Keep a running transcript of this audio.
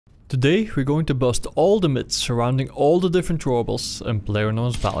Today we're going to bust all the myths surrounding all the different throwables in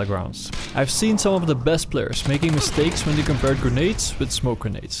PLAYERUNKNOWN'S Battlegrounds. I've seen some of the best players making mistakes when they compared grenades with smoke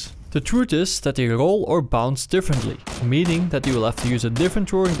grenades. The truth is that they roll or bounce differently, meaning that you will have to use a different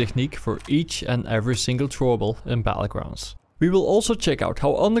throwing technique for each and every single throwable in Battlegrounds. We will also check out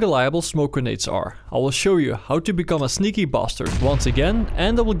how unreliable smoke grenades are. I will show you how to become a sneaky bastard once again,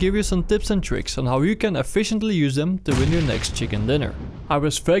 and I will give you some tips and tricks on how you can efficiently use them to win your next chicken dinner. I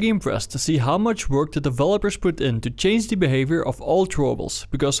was very impressed to see how much work the developers put in to change the behavior of all throwables,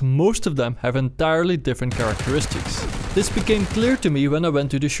 because most of them have entirely different characteristics. This became clear to me when I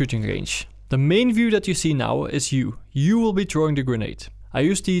went to the shooting range. The main view that you see now is you. You will be throwing the grenade. I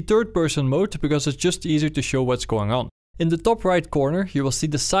used the third person mode because it's just easier to show what's going on. In the top right corner you will see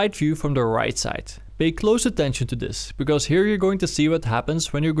the side view from the right side. Pay close attention to this, because here you're going to see what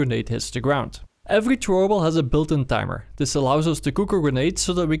happens when your grenade hits the ground. Every throwable has a built-in timer. This allows us to cook a grenade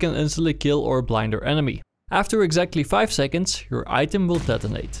so that we can instantly kill or blind our enemy. After exactly 5 seconds, your item will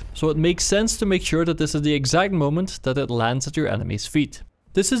detonate. So it makes sense to make sure that this is the exact moment that it lands at your enemy's feet.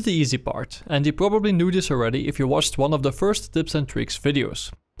 This is the easy part, and you probably knew this already if you watched one of the first tips and tricks videos.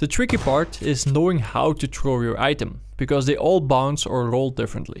 The tricky part is knowing how to throw your item, because they all bounce or roll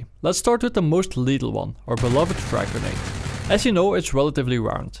differently. Let's start with the most lethal one, our beloved frag grenade. As you know, it's relatively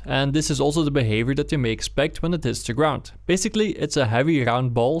round, and this is also the behavior that you may expect when it hits the ground. Basically, it's a heavy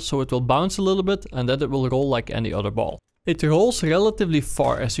round ball, so it will bounce a little bit and then it will roll like any other ball. It rolls relatively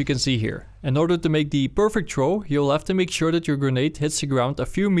far, as you can see here. In order to make the perfect throw, you'll have to make sure that your grenade hits the ground a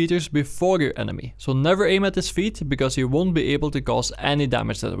few meters before your enemy. So never aim at his feet, because you won't be able to cause any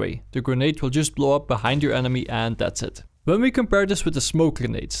damage that way. The grenade will just blow up behind your enemy and that's it. When we compare this with the smoke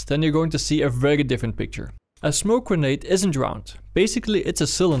grenades, then you're going to see a very different picture. A smoke grenade isn't round. Basically, it's a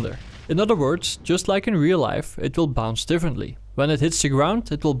cylinder. In other words, just like in real life, it will bounce differently. When it hits the ground,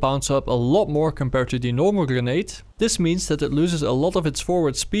 it will bounce up a lot more compared to the normal grenade. This means that it loses a lot of its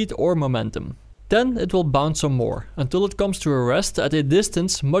forward speed or momentum. Then it will bounce some more, until it comes to a rest at a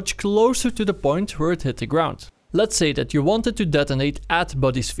distance much closer to the point where it hit the ground. Let's say that you want it to detonate at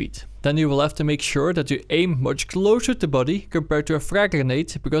Buddy's feet. Then you will have to make sure that you aim much closer to Buddy compared to a frag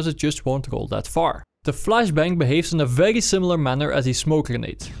grenade, because it just won't roll that far. The flashbang behaves in a very similar manner as a smoke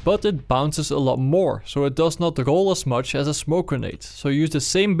grenade, but it bounces a lot more, so it does not roll as much as a smoke grenade. So use the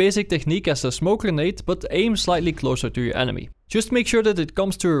same basic technique as a smoke grenade, but aim slightly closer to your enemy. Just make sure that it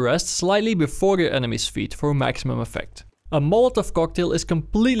comes to a rest slightly before your enemy's feet for maximum effect. A Molotov cocktail is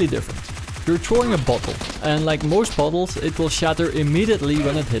completely different. You're throwing a bottle, and like most bottles, it will shatter immediately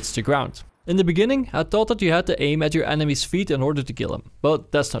when it hits the ground. In the beginning, I thought that you had to aim at your enemy's feet in order to kill him,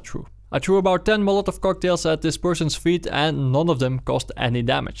 but that's not true. I threw about 10 Molotov cocktails at this person's feet and none of them caused any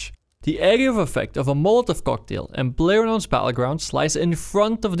damage. The area of effect of a Molotov cocktail in PLAYERUNKNOWN'S Battlegrounds lies in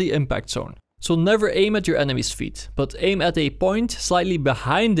front of the impact zone. So never aim at your enemy's feet, but aim at a point slightly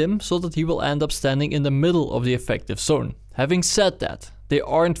behind him so that he will end up standing in the middle of the effective zone. Having said that, they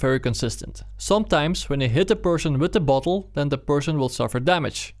aren't very consistent. Sometimes when you hit a person with the bottle, then the person will suffer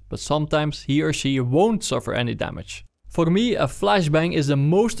damage, but sometimes he or she won't suffer any damage. For me, a flashbang is the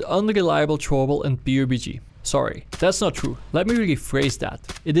most unreliable throwable in PUBG. Sorry, that's not true. Let me rephrase that.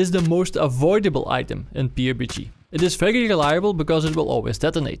 It is the most avoidable item in PUBG. It is very reliable because it will always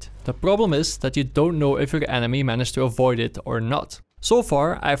detonate. The problem is that you don't know if your enemy managed to avoid it or not. So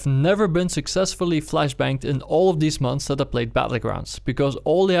far, I've never been successfully flashbanged in all of these months that I played Battlegrounds, because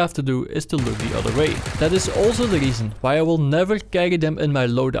all they have to do is to look the other way. That is also the reason why I will never carry them in my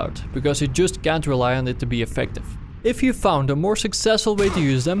loadout, because you just can't rely on it to be effective. If you found a more successful way to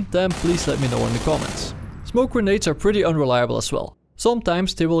use them, then please let me know in the comments. Smoke grenades are pretty unreliable as well.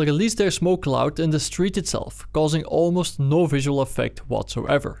 Sometimes they will release their smoke cloud in the street itself, causing almost no visual effect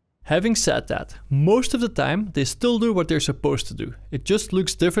whatsoever. Having said that, most of the time they still do what they're supposed to do. It just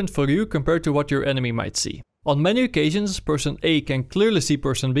looks different for you compared to what your enemy might see. On many occasions, person A can clearly see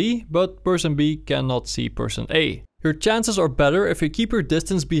person B, but person B cannot see person A. Your chances are better if you keep your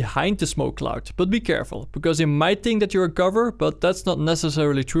distance behind the smoke cloud, but be careful, because you might think that you're a cover, but that's not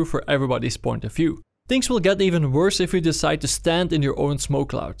necessarily true for everybody's point of view. Things will get even worse if you decide to stand in your own smoke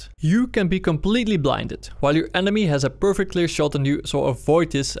cloud. You can be completely blinded, while your enemy has a perfect clear shot on you, so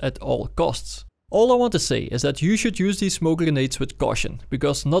avoid this at all costs. All I want to say is that you should use these smoke grenades with caution,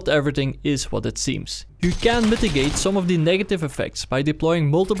 because not everything is what it seems. You can mitigate some of the negative effects by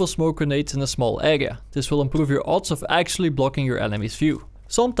deploying multiple smoke grenades in a small area. This will improve your odds of actually blocking your enemy's view.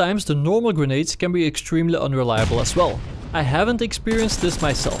 Sometimes the normal grenades can be extremely unreliable as well. I haven't experienced this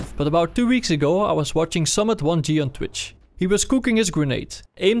myself, but about 2 weeks ago I was watching Summit1G on Twitch. He was cooking his grenade,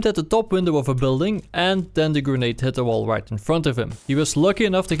 aimed at the top window of a building, and then the grenade hit the wall right in front of him. He was lucky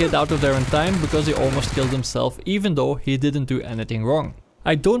enough to get out of there in time because he almost killed himself even though he didn't do anything wrong.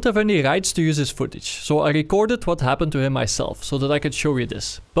 I don't have any rights to use his footage, so I recorded what happened to him myself so that I could show you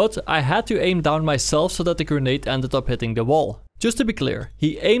this. But I had to aim down myself so that the grenade ended up hitting the wall. Just to be clear,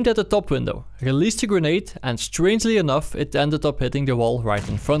 he aimed at the top window, released the grenade, and strangely enough it ended up hitting the wall right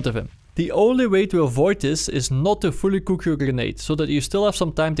in front of him. The only way to avoid this is not to fully cook your grenade so that you still have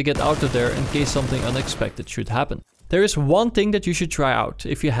some time to get out of there in case something unexpected should happen. There is one thing that you should try out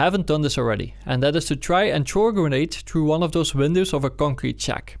if you haven't done this already, and that is to try and throw a grenade through one of those windows of a concrete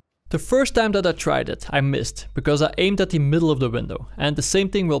shack. The first time that I tried it, I missed because I aimed at the middle of the window, and the same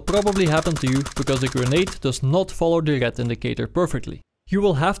thing will probably happen to you because the grenade does not follow the red indicator perfectly. You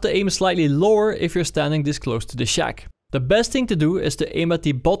will have to aim slightly lower if you're standing this close to the shack. The best thing to do is to aim at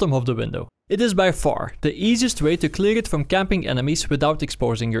the bottom of the window. It is by far the easiest way to clear it from camping enemies without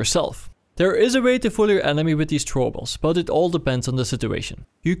exposing yourself. There is a way to fool your enemy with these throwables, but it all depends on the situation.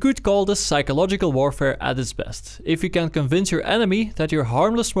 You could call this psychological warfare at its best, if you can convince your enemy that your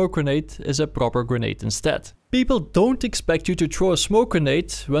harmless smoke grenade is a proper grenade instead. People don't expect you to throw a smoke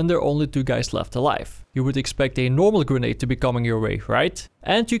grenade when there are only 2 guys left alive. You would expect a normal grenade to be coming your way, right?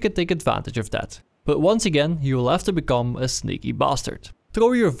 And you can take advantage of that. But once again, you will have to become a sneaky bastard.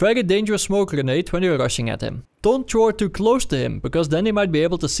 Throw your very dangerous smoke grenade when you're rushing at him. Don't throw it too close to him, because then he might be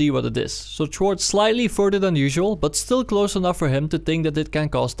able to see what it is. So throw it slightly further than usual, but still close enough for him to think that it can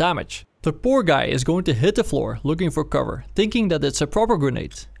cause damage. The poor guy is going to hit the floor looking for cover, thinking that it's a proper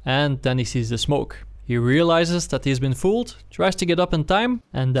grenade. And then he sees the smoke. He realizes that he's been fooled, tries to get up in time,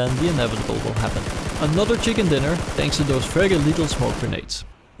 and then the inevitable will happen. Another chicken dinner thanks to those very lethal smoke grenades.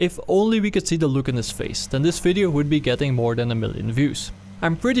 If only we could see the look in his face, then this video would be getting more than 1 million views.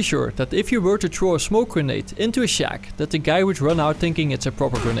 I'm pretty sure that if you were to throw a smoke grenade into a shack, that the guy would run out thinking it's a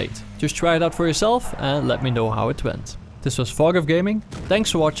proper grenade. Just try it out for yourself and let me know how it went. This was Fog of Gaming,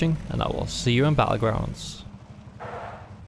 thanks for watching, and I will see you in Battlegrounds.